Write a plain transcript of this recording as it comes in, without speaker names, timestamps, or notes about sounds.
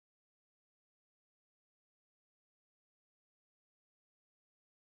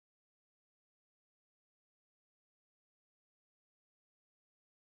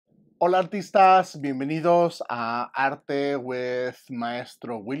Hola artistas, bienvenidos a Arte with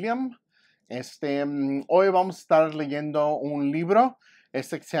Maestro William. Hoy vamos a estar leyendo un libro, que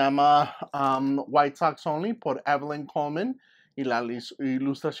se llama White Socks Only por Evelyn Coleman y las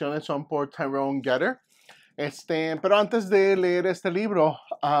ilustraciones son por Tyrone Getter. Pero antes de leer este libro,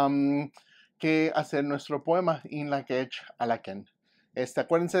 que hacer nuestro poema In la Quech Alaken.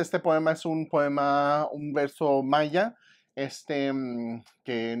 Acuérdense, este poema es un poema, un verso maya,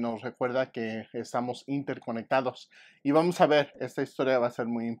 que nos recuerda que estamos interconectados. Y vamos a ver, esta historia va a ser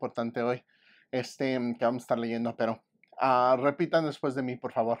muy importante hoy, que vamos a estar leyendo, pero repitan después de mí,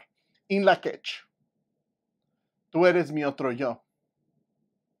 por favor. In la Quech. Tú eres mi otro yo.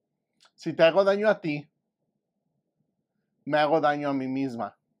 Si te hago daño a ti, me hago daño a mí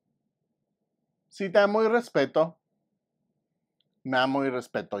misma. Si te amo y respeto, me amo y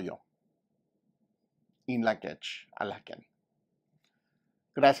respeto yo. In la Quech Alaken.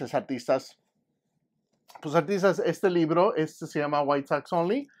 Gracias, artistas. Pues, artistas, este libro, se llama White Socks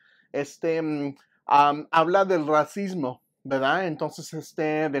Only. Habla del racismo, ¿verdad? Entonces,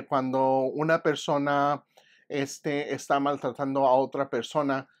 de cuando una persona, está maltratando a otra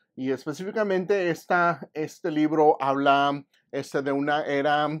persona. Y específicamente, este libro habla, de una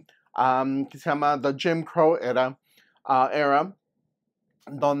era, que se llama The Jim Crow era,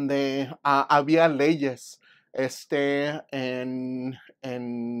 donde había leyes en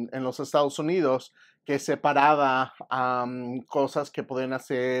los Estados Unidos que separaba cosas que pueden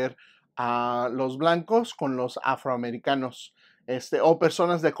hacer los blancos con los afroamericanos, o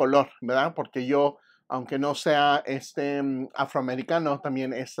personas de color, ¿verdad? Porque yo, aunque no sea afroamericano,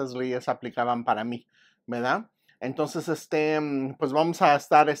 también estas leyes aplicaban para mí, ¿verdad? Entonces, pues vamos a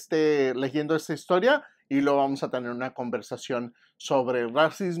estar leyendo esta historia y luego vamos a tener una conversación sobre el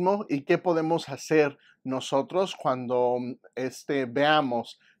racismo y qué podemos hacer nosotros cuando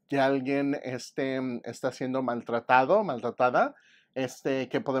veamos que alguien está siendo maltratado, maltratada,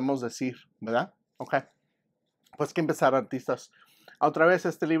 qué podemos decir, ¿verdad? Ok, pues que empezar, artistas. Otra vez,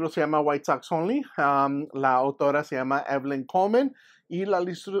 este libro se llama White Socks Only. La autora se llama Evelyn Coleman y las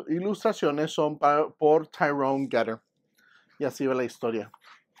ilustraciones son por Tyrone Getter. Y así va la historia.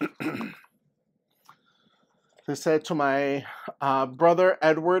 They said to my brother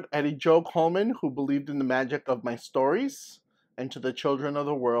Edward Eddie Joe Coleman, who believed in the magic of my stories, and to the children of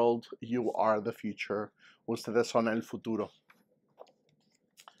the world, you are the future. Ustedes son el futuro.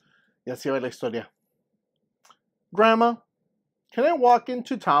 Y así va la historia. Grandma, can I walk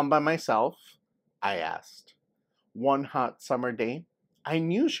into town by myself? I asked. One hot summer day, I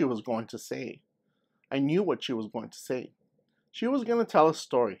knew what she was going to say. She was going to tell a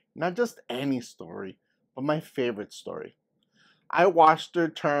story, not just any story, but my favorite story. I watched her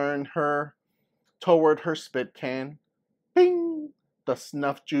turn her toward her spit can. Ping! The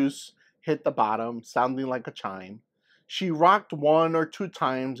snuff juice hit the bottom, sounding like a chime. She rocked 1 or 2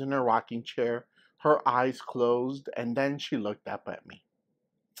 times in her rocking chair, her eyes closed, and then she looked up at me.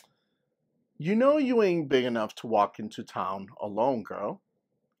 You know you ain't big enough to walk into town alone, girl.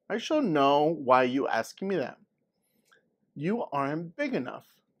 I shall know why you asking me that. You aren't big enough,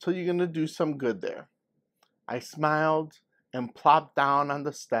 so you're gonna do some good there. I smiled and plopped down on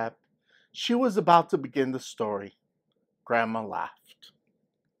the step. She was about to begin the story. Grandma laughed.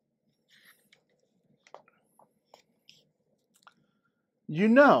 You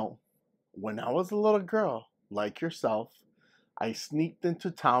know, when I was a little girl, like yourself, I sneaked into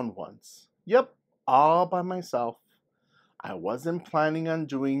town once. Yep, all by myself. I wasn't planning on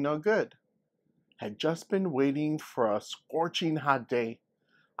doing no good. Had just been waiting for a scorching hot day.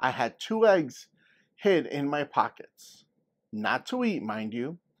 I had 2 eggs hid in my pockets. Not to eat, mind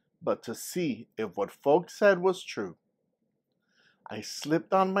you, but to see if what folks said was true. I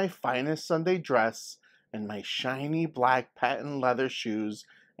slipped on my finest Sunday dress and my shiny black patent leather shoes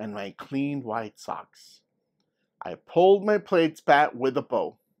and my clean white socks. I pulled my plates back with a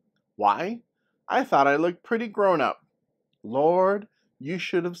bow. Why? I thought I looked pretty grown up. Lord, you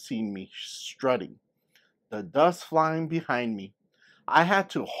should have seen me strutting, the dust flying behind me. I had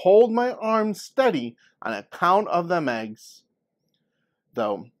to hold my arms steady on account of them eggs.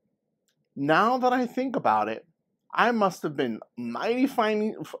 Though, now that I think about it, I must have been mighty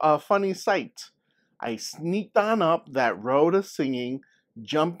funny sight. I sneaked on up that road of singing,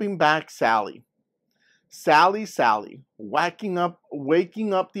 jumping back Sally. Sally, Sally, waking up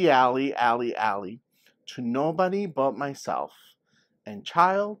the alley, to nobody but myself. And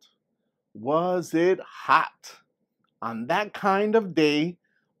child, was it hot. On that kind of day,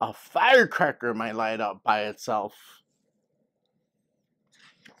 a firecracker might light up by itself.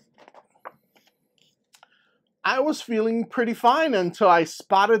 I was feeling pretty fine until I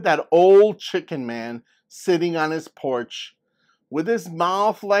spotted that old chicken man sitting on his porch with his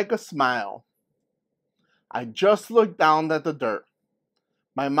mouth like a smile. I just looked down at the dirt.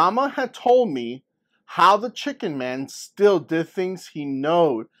 My mama had told me how the chicken man still did things he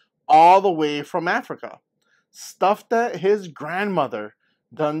knowed all the way from Africa. Stuff that his grandmother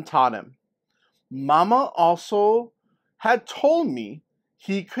done taught him. Mama also had told me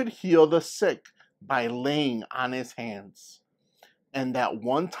he could heal the sick by laying on his hands. And that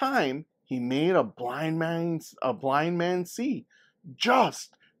one time he made a blind man see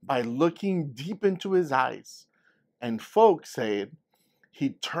just by looking deep into his eyes. And folks said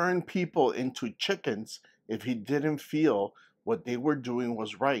he'd turn people into chickens if he didn't feel what they were doing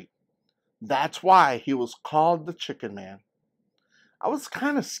was right. That's why he was called the Chicken Man. I was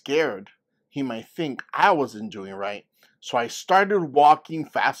kind of scared he might think I wasn't doing right, so I started walking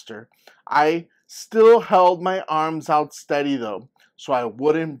faster. I still held my arms out steady though, so I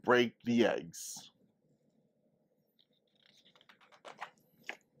wouldn't break the eggs.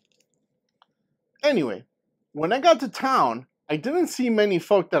 Anyway, when I got to town, I didn't see many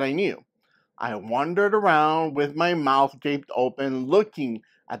folk that I knew. I wandered around with my mouth gaped open, looking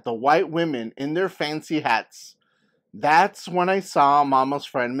at the white women in their fancy hats. That's when I saw Mama's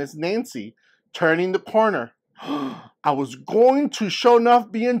friend, Miss Nancy, turning the corner. I was going to sure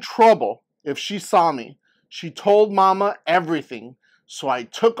enough be in trouble if she saw me. She told Mama everything, so I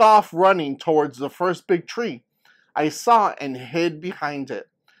took off running towards the first big tree I saw and hid behind it.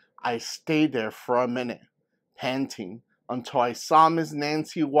 I stayed there for a minute, panting, until I saw Miss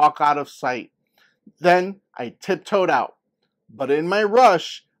Nancy walk out of sight. Then I tiptoed out, but in my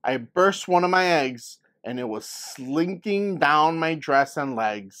rush, I burst one of my eggs, and it was slinking down my dress and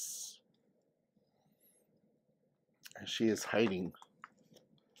legs. And she is hiding.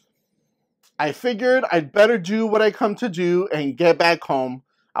 I figured I'd better do what I come to do and get back home.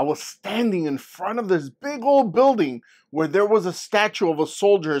 I was standing in front of this big old building where there was a statue of a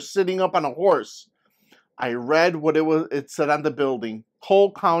soldier sitting up on a horse. I read what it said on the building,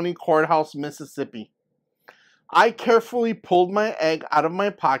 Cole County Courthouse, Mississippi. I carefully pulled my egg out of my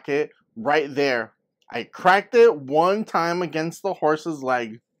pocket right there. I cracked it one time against the horse's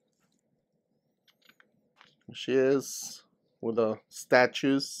leg. There she is with the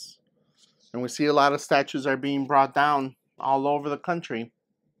statues. And we see a lot of statues are being brought down all over the country.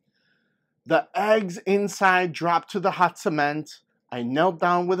 The eggs inside dropped to the hot cement. I knelt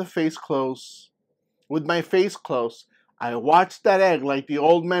down with my face close. I watched that egg like the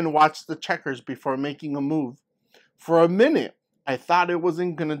old men watched the checkers before making a move. For a minute, I thought it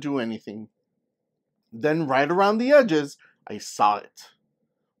wasn't going to do anything. Then right around the edges, I saw it.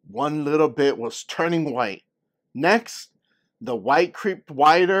 One little bit was turning white. Next, the white creeped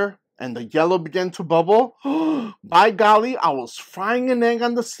wider and the yellow began to bubble. By golly, I was frying an egg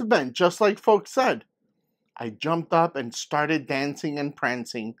on the cement, just like folks said. I jumped up and started dancing and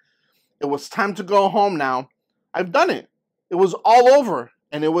prancing. It was time to go home now. I've done it. It was all over,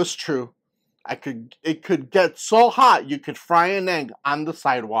 and it was true. It could get so hot you could fry an egg on the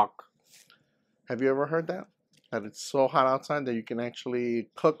sidewalk. Have you ever heard that? That it's so hot outside that you can actually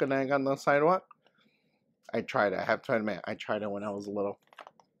cook an egg on the sidewalk? I tried it. I have to admit, I tried it when I was little.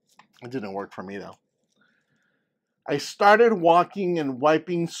 It didn't work for me though. I started walking and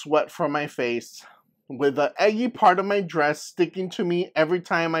wiping sweat from my face, with the eggy part of my dress sticking to me every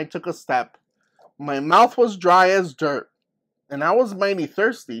time I took a step. My mouth was dry as dirt, and I was mighty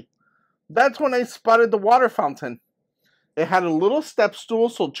thirsty. That's when I spotted the water fountain. It had a little step stool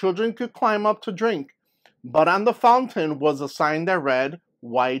so children could climb up to drink, but on the fountain was a sign that read,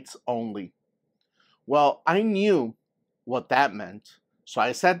 "Whites Only." Well, I knew what that meant, so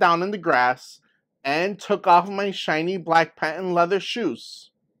I sat down in the grass and took off my shiny black patent leather shoes.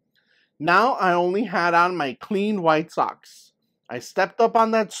 Now I only had on my clean white socks. I stepped up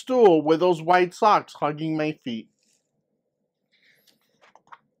on that stool with those white socks hugging my feet.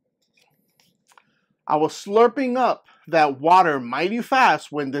 I was slurping up that water mighty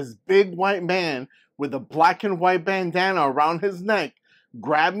fast when this big white man with a black and white bandana around his neck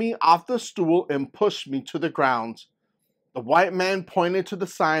grabbed me off the stool and pushed me to the ground. The white man pointed to the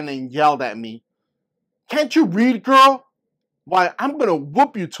sign and yelled at me, "Can't you read, girl? Why, I'm gonna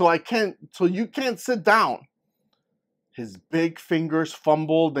whoop you till you can't sit down." His big fingers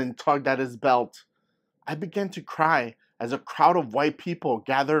fumbled and tugged at his belt. I began to cry as a crowd of white people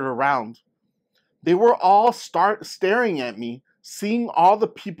gathered around. They were all staring at me. Seeing all the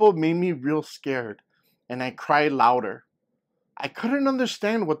people made me real scared, and I cried louder. I couldn't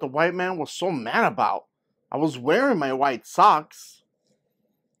understand what the white man was so mad about. I was wearing my white socks.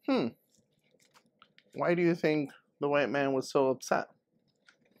 Why do you think the white man was so upset?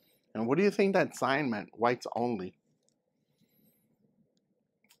 And what do you think that sign meant? Whites only.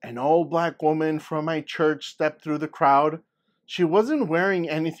 An old black woman from my church stepped through the crowd. She wasn't wearing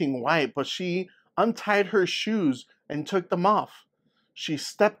anything white, but she untied her shoes and took them off. She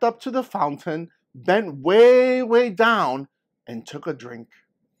stepped up to the fountain, bent way, way down, and took a drink.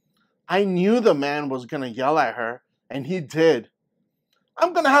 I knew the man was going to yell at her, and he did.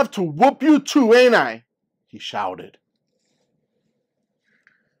 "I'm going to have to whoop you too, ain't I?" he shouted.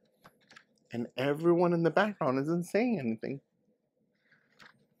 And everyone in the background isn't saying anything.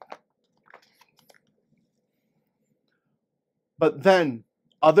 But then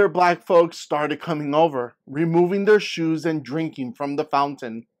other black folks started coming over, removing their shoes and drinking from the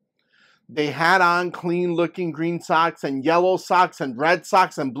fountain. They had on clean-looking green socks and yellow socks and red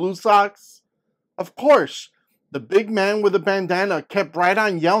socks and blue socks. Of course, the big man with the bandana kept right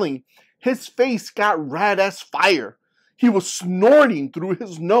on yelling. His face got red as fire. He was snorting through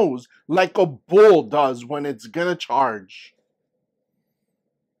his nose like a bull does when it's gonna charge.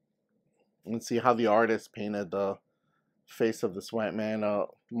 Let's see how the artist painted the face of this white man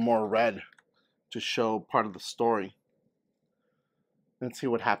more red to show part of the story. Let's see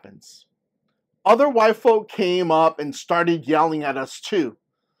what happens. Other white folk came up and started yelling at us too.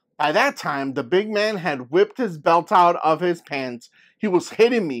 By that time, the big man had whipped his belt out of his pants. He was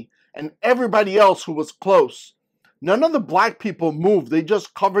hitting me and everybody else who was close. None of the black people moved. They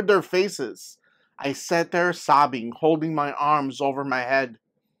just covered their faces. I sat there sobbing, holding my arms over my head.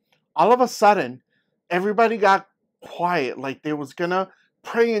 All of a sudden, everybody got quiet like they was gonna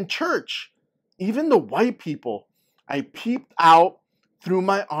pray in church. Even the white people. I peeped out through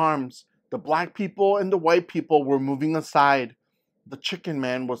my arms. The black people and the white people were moving aside. The chicken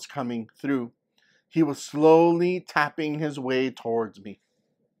man was coming through. He was slowly tapping his way towards me.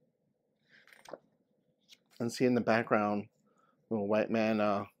 And see in the background, the white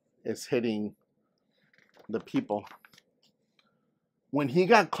man is hitting the people. When he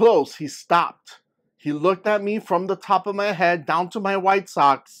got close, he stopped. He looked at me from the top of my head down to my white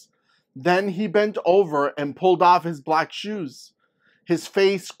socks. Then he bent over and pulled off his black shoes, his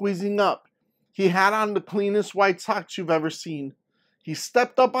face squeezing up. He had on the cleanest white socks you've ever seen. He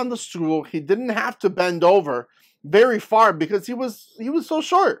stepped up on the stool. He didn't have to bend over very far because he was so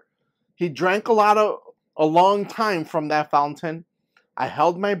short. He drank a long time from that fountain. I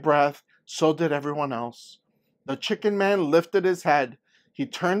held my breath. So did everyone else. The chicken man lifted his head. He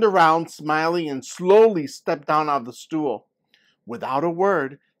turned around, smiling, and slowly stepped down off the stool. Without a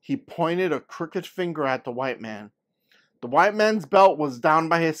word, he pointed a crooked finger at the white man. The white man's belt was down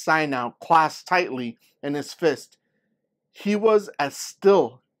by his side now, clasped tightly in his fist. He was as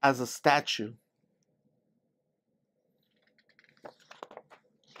still as a statue.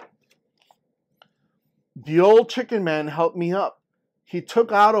 The old chicken man helped me up. He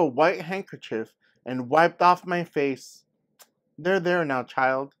took out a white handkerchief and wiped off my face. There now,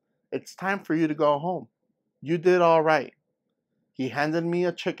 child. It's time for you to go home. You did all right. He handed me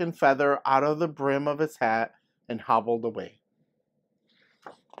a chicken feather out of the brim of his hat and hobbled away.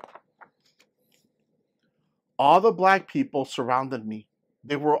 All the black people surrounded me.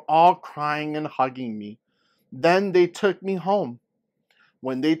 They were all crying and hugging me. Then they took me home.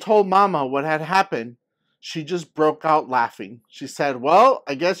 When they told Mama what had happened, she just broke out laughing. She said, "Well,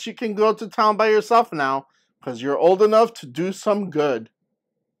 I guess you can go to town by yourself now, because you're old enough to do some good."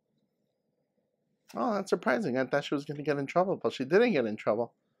 Oh, that's surprising. I thought she was going to get in trouble, but she didn't get in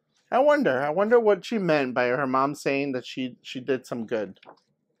trouble. I wonder what she meant by her mom saying that she did some good.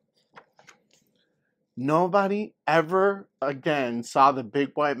 Nobody ever again saw the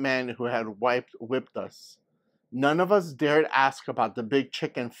big white man who had whipped us. None of us dared ask about the big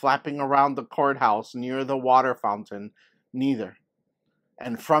chicken flapping around the courthouse near the water fountain, neither.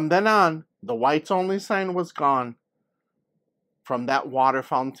 And from then on, the whites only sign was gone from that water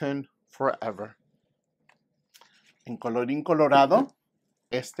fountain forever. En colorín colorado,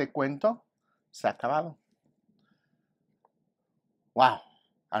 este cuento se ha acabado. Wow,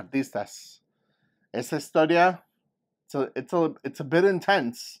 artistas. Esa historia, it's a bit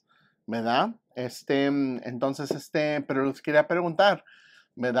intense, ¿verdad? Entonces, pero les quería preguntar,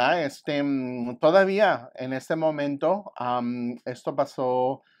 ¿verdad? Todavía en este momento, esto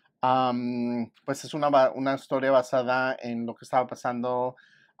pasó, pues es una historia basada en lo que estaba pasando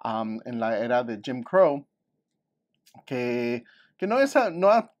en la era de Jim Crow, que no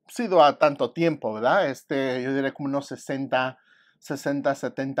ha sido a tanto tiempo, ¿verdad? Yo diría como unos 60,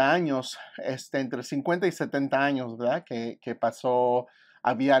 70 años, entre 50 y 70 años, ¿verdad? Que pasó,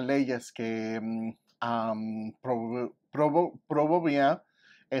 había leyes que promovía,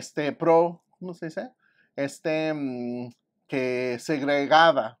 ¿cómo se dice? que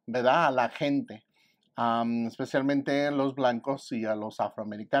segregaba, ¿verdad? A la gente, especialmente los blancos y a los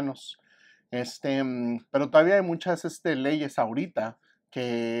afroamericanos. Pero todavía hay muchas leyes ahorita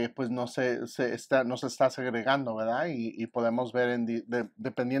que pues no se está segregando, ¿verdad? Y podemos ver,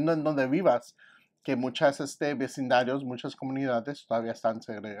 dependiendo en dónde vivas, que muchas vecindarios, muchas comunidades todavía están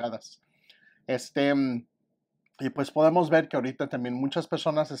segregadas. Y pues podemos ver que ahorita también muchas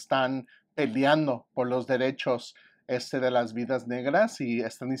personas están peleando por los derechos de las vidas negras y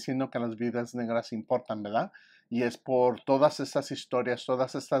están diciendo que las vidas negras importan, ¿verdad? Y es por todas estas historias,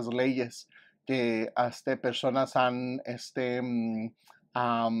 todas estas leyes que personas han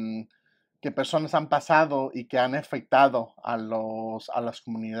que personas han pasado y que han afectado a las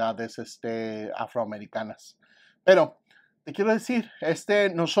comunidades afroamericanas. Pero te quiero decir,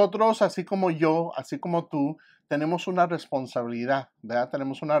 nosotros, así como yo, así como tú, tenemos una responsabilidad, ¿verdad?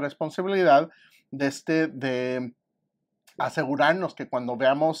 Tenemos una responsabilidad de asegurarnos que cuando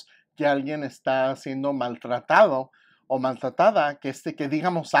veamos que alguien está siendo maltratado o maltratada, que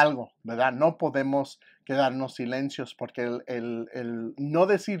digamos algo, ¿verdad? No podemos quedarnos silencios porque el no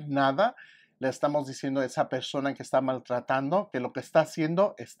decir nada le estamos diciendo a esa persona que está maltratando que lo que está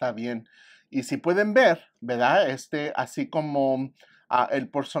haciendo está bien. Y si pueden ver, ¿verdad? Así como el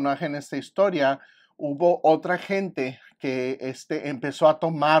personaje en esta historia, hubo otra gente que empezó a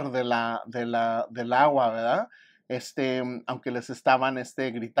tomar del agua, ¿verdad? Aunque les estaban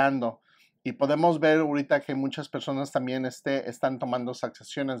gritando. Y podemos ver ahorita que muchas personas también están tomando esas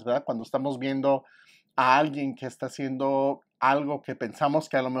acciones, ¿verdad? Cuando estamos viendo a alguien que está haciendo algo que pensamos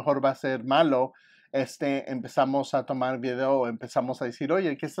que a lo mejor va a ser malo, empezamos a tomar video, empezamos a decir,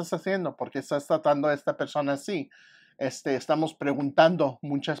 oye, ¿qué estás haciendo? ¿Por qué estás tratando a esta persona así? Estamos preguntando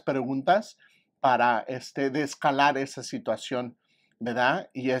muchas preguntas para deescalar esa situación, ¿verdad?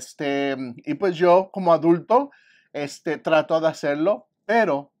 Y pues yo como adulto, trato de hacerlo,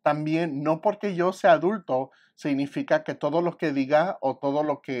 pero también no porque yo sea adulto significa que todo lo que diga o todo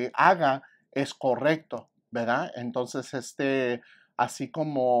lo que haga es correcto, ¿verdad? Entonces, así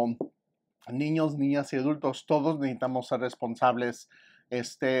como niños, niñas y adultos, todos necesitamos ser responsables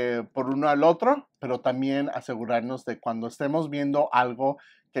por uno al otro, pero también asegurarnos de cuando estemos viendo algo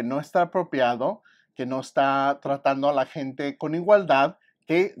que no está apropiado, que no está tratando a la gente con igualdad,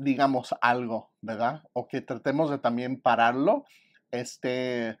 que digamos algo, ¿verdad? O que tratemos de también pararlo,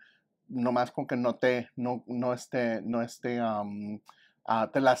 nomás con que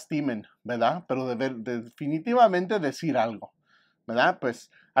te lastimen, ¿verdad? Pero definitivamente decir algo, ¿verdad? Pues,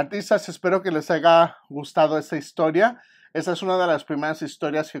 artistas, espero que les haya gustado esta historia. Esa es una de las primeras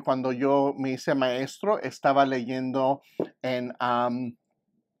historias que cuando yo me hice maestro estaba leyendo en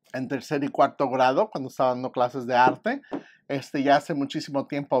tercer y cuarto grado, cuando estaba dando clases de arte. Ya hace muchísimo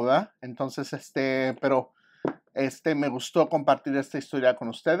tiempo, ¿verdad? Entonces, pero me gustó compartir esta historia con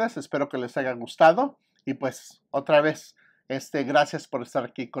ustedes. Espero que les haya gustado. Y pues, otra vez, gracias por estar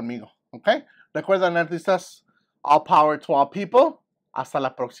aquí conmigo, ¿ok? Recuerden, artistas, all power to all people. Hasta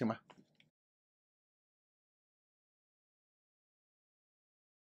la próxima.